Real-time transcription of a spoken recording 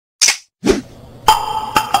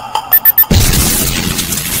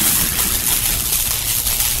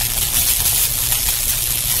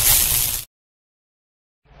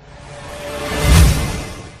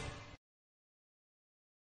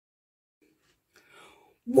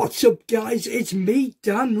What's up guys, it's me,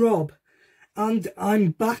 Dan Rob, and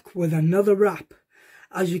I'm back with another rap.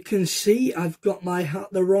 As you can see, I've got my hat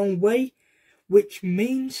the wrong way, which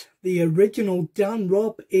means the original Dan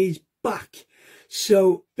Rob is back.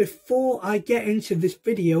 So before I get into this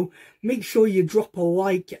video, make sure you drop a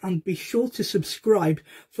like and be sure to subscribe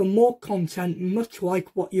for more content much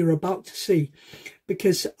like what you're about to see,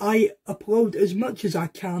 because I upload as much as I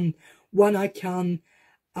can when I can,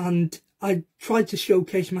 and I try to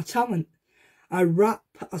showcase my talent. I rap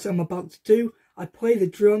as I'm about to do, I play the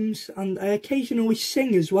drums, and I occasionally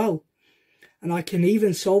sing as well. And I can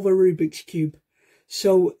even solve a Rubik's Cube.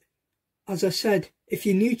 So, as I said, if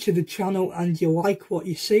you're new to the channel and you like what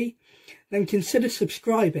you see, then consider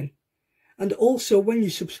subscribing. And also, when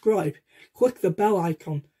you subscribe, click the bell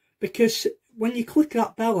icon, because when you click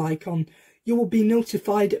that bell icon, you will be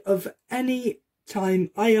notified of any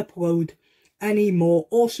time I upload any more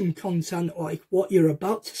awesome content like what you're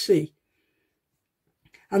about to see.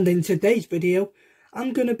 And in today's video,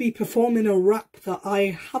 I'm going to be performing a rap that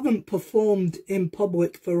I haven't performed in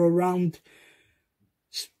public for around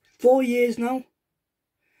 4 years now.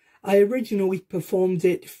 I originally performed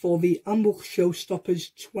it for the Ambush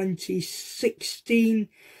Showstoppers 2016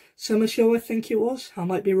 summer show, I think it was. I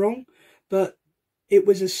might be wrong, but it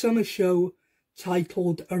was a summer show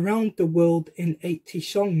titled Around the World in 80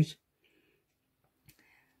 Songs.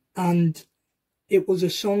 And it was a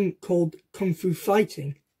song called Kung Fu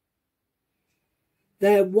Fighting.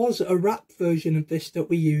 There was a rap version of this that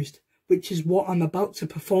we used, which is what I'm about to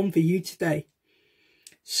perform for you today.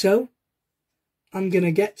 So, I'm going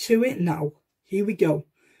to get to it now. Here we go.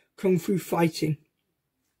 Kung Fu Fighting.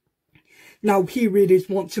 Now here it is,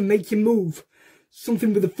 want to make you move.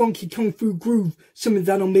 Something with a funky kung fu groove. Something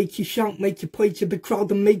that'll make you shout, make you play to the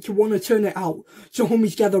crowd and make you want to turn it out. So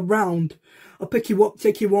homies gather round. I'll pick you up,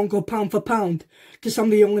 take you on, go pound for pound. Cause I'm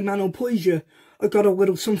the only man who'll please you. I got a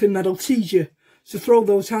little something that'll tease you. So throw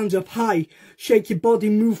those hands up high. Shake your body,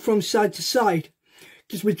 move from side to side.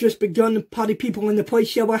 Cause we've just begun, party people in the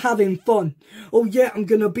place, yeah, we're having fun. Oh yeah, I'm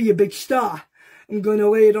gonna be a big star. I'm gonna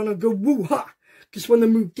lay it on a good woo-ha. Cause when the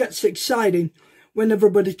mood gets exciting, when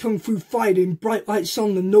everybody's kung fu fighting, bright lights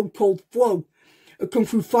on the no cold flow. A kung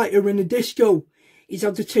fu fighter in a disco. He's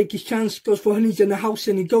had to take his chance, goes for honeys in the house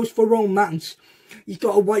and he goes for romance. He's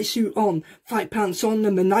got a white suit on, fight pants on,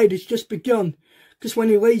 and the night has just begun. Cause when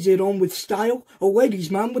he lays it on with style, a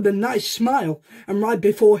ladies' man with a nice smile, and right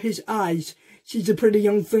before his eyes, she's a pretty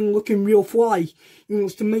young thing looking real fly. He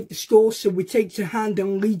wants to make the score, so he takes her hand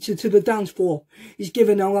and leads her to the dance floor. He's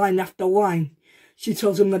giving her line after line. She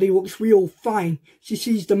tells him that he looks real fine. She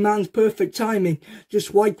sees the man's perfect timing,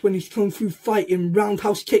 just like when he's kung fu fighting,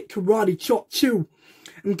 roundhouse kick, karate chop too.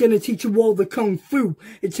 I'm gonna teach you all the kung fu.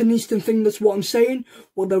 It's an Eastern thing, that's what I'm saying.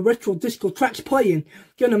 While the retro disco track's playing,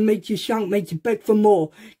 gonna make you shout, make you beg for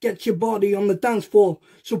more. Get your body on the dance floor.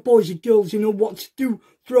 So boys and girls, you know what to do.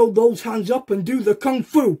 Throw those hands up and do the kung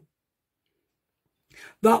fu.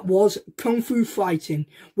 That was Kung Fu Fighting,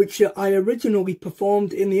 which I originally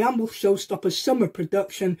performed in the Ambush Showstoppers summer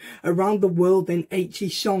production Around the World in 80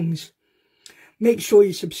 Songs. Make sure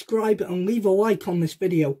you subscribe and leave a like on this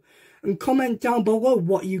video, and comment down below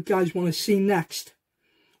what you guys want to see next.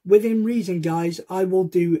 Within reason, guys, I will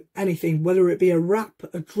do anything, whether it be a rap,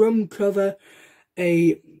 a drum cover,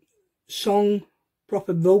 a song,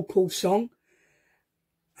 proper vocal song.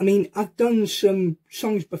 I mean, I've done some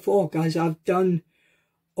songs before, guys. I've done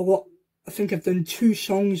a lot. I think I've done 2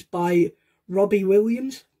 songs by Robbie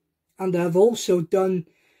Williams, and I've also done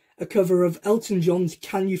a cover of Elton John's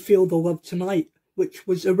Can You Feel the Love Tonight, which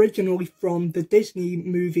was originally from the Disney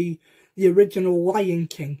movie, the original Lion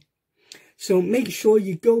King. So make sure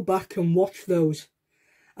you go back and watch those.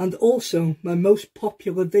 And also, my most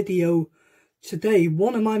popular video today,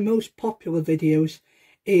 one of my most popular videos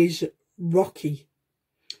is Rocky.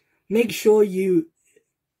 Make sure you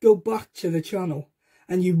go back to the channel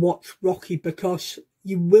and you watch Rocky, because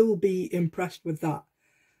you will be impressed with that.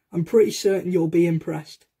 I'm pretty certain you'll be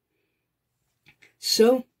impressed.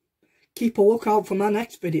 So, keep a lookout for my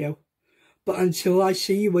next video. But until I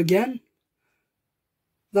see you again,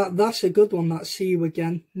 that's a good one, that see you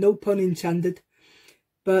again. No pun intended.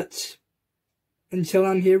 But until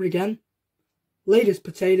I'm here again, latest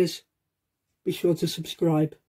potatoes, be sure to subscribe.